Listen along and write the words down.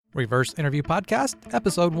Reverse Interview Podcast,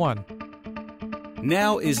 Episode 1.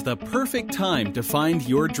 Now is the perfect time to find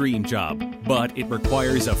your dream job, but it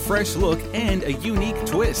requires a fresh look and a unique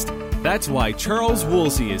twist. That's why Charles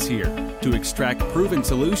Woolsey is here to extract proven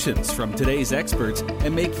solutions from today's experts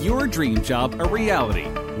and make your dream job a reality.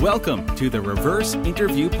 Welcome to the Reverse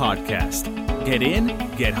Interview Podcast. Get in,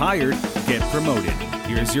 get hired, get promoted.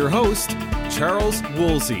 Here's your host, Charles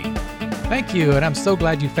Woolsey. Thank you, and I'm so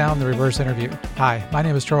glad you found the Reverse Interview. Hi, my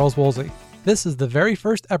name is Charles Woolsey. This is the very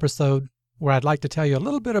first episode where I'd like to tell you a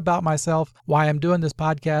little bit about myself, why I'm doing this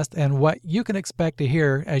podcast, and what you can expect to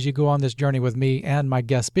hear as you go on this journey with me and my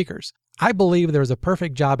guest speakers. I believe there's a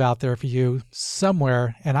perfect job out there for you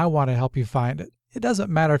somewhere, and I want to help you find it. It doesn't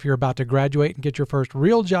matter if you're about to graduate and get your first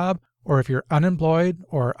real job, or if you're unemployed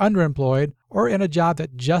or underemployed, or in a job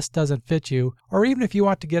that just doesn't fit you, or even if you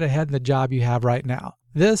want to get ahead in the job you have right now.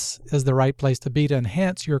 This is the right place to be to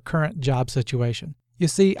enhance your current job situation. You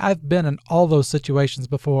see, I've been in all those situations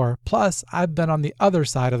before, plus I've been on the other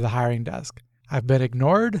side of the hiring desk. I've been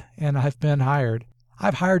ignored and I've been hired.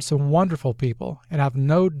 I've hired some wonderful people, and I've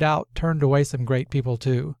no doubt turned away some great people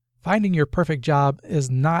too. Finding your perfect job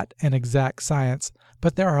is not an exact science,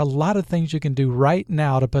 but there are a lot of things you can do right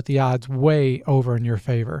now to put the odds way over in your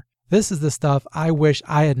favor. This is the stuff I wish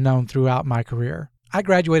I had known throughout my career. I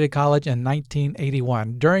graduated college in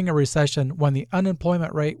 1981 during a recession when the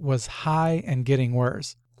unemployment rate was high and getting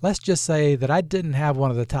worse. Let's just say that I didn't have one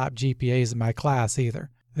of the top GPAs in my class either.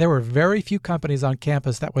 There were very few companies on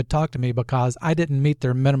campus that would talk to me because I didn't meet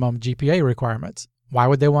their minimum GPA requirements. Why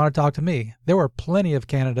would they want to talk to me? There were plenty of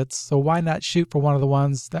candidates, so why not shoot for one of the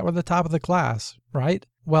ones that were the top of the class, right?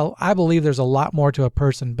 Well, I believe there's a lot more to a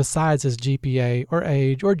person besides his GPA or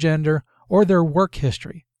age or gender or their work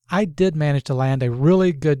history. I did manage to land a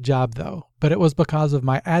really good job though, but it was because of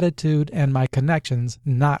my attitude and my connections,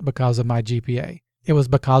 not because of my GPA. It was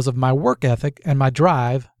because of my work ethic and my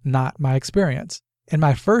drive, not my experience. In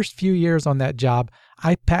my first few years on that job,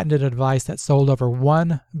 I patented a device that sold over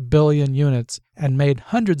 1 billion units and made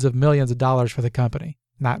hundreds of millions of dollars for the company.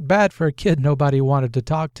 Not bad for a kid nobody wanted to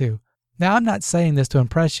talk to. Now, I'm not saying this to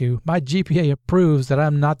impress you. My GPA proves that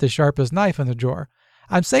I'm not the sharpest knife in the drawer.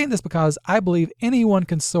 I'm saying this because I believe anyone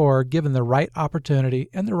can soar given the right opportunity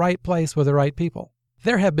and the right place with the right people.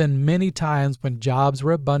 There have been many times when jobs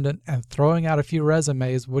were abundant and throwing out a few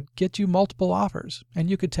resumes would get you multiple offers, and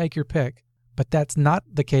you could take your pick. But that's not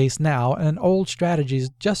the case now, and old strategies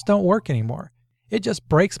just don't work anymore. It just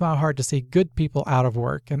breaks my heart to see good people out of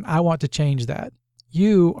work, and I want to change that.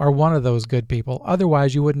 You are one of those good people,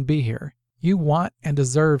 otherwise you wouldn't be here. You want and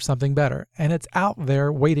deserve something better, and it's out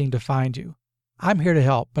there waiting to find you. I'm here to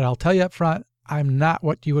help, but I'll tell you up front, I'm not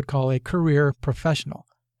what you would call a career professional.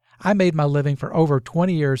 I made my living for over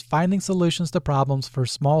 20 years finding solutions to problems for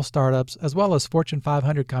small startups as well as Fortune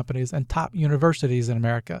 500 companies and top universities in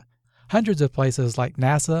America. Hundreds of places like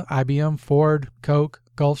NASA, IBM, Ford, Coke,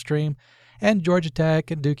 Gulfstream, and Georgia Tech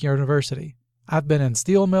and Duke University. I've been in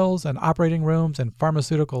steel mills and operating rooms and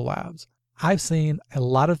pharmaceutical labs. I've seen a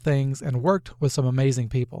lot of things and worked with some amazing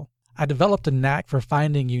people. I developed a knack for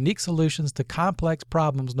finding unique solutions to complex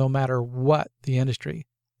problems no matter what the industry.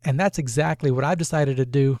 And that's exactly what I've decided to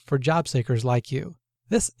do for job seekers like you.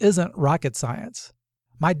 This isn't rocket science.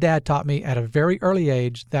 My dad taught me at a very early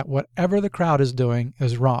age that whatever the crowd is doing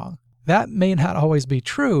is wrong. That may not always be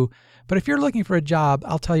true, but if you're looking for a job,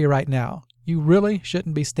 I'll tell you right now, you really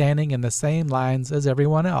shouldn't be standing in the same lines as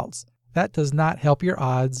everyone else. That does not help your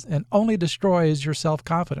odds and only destroys your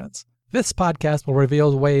self-confidence. This podcast will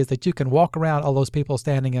reveal ways that you can walk around all those people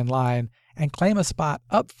standing in line and claim a spot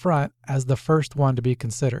up front as the first one to be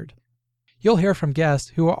considered. You'll hear from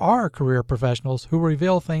guests who are career professionals who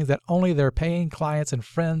reveal things that only their paying clients and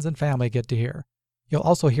friends and family get to hear. You'll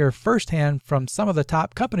also hear firsthand from some of the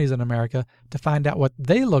top companies in America to find out what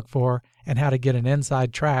they look for and how to get an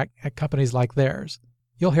inside track at companies like theirs.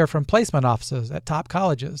 You'll hear from placement offices at top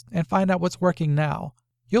colleges and find out what's working now.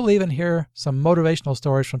 You'll even hear some motivational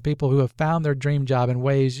stories from people who have found their dream job in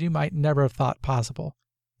ways you might never have thought possible.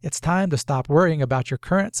 It's time to stop worrying about your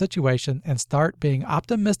current situation and start being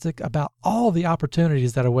optimistic about all the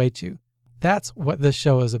opportunities that await you. That's what this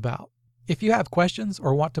show is about. If you have questions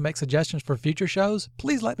or want to make suggestions for future shows,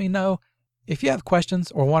 please let me know. If you have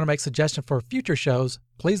questions or want to make suggestions for future shows,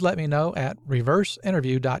 please let me know at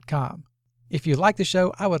reverseinterview.com. If you like the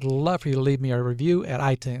show, I would love for you to leave me a review at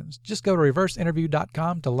iTunes. Just go to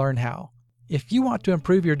reverseinterview.com to learn how. If you want to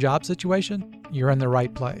improve your job situation, you're in the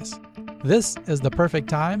right place. This is the perfect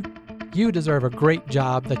time. You deserve a great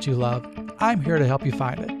job that you love. I'm here to help you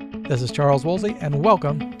find it. This is Charles Woolsey, and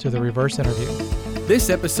welcome to the Reverse Interview. This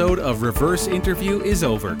episode of Reverse Interview is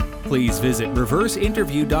over. Please visit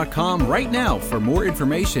reverseinterview.com right now for more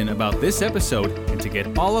information about this episode and to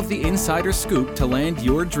get all of the insider scoop to land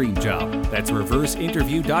your dream job. That's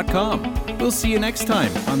reverseinterview.com. We'll see you next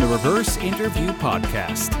time on the Reverse Interview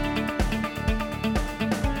Podcast.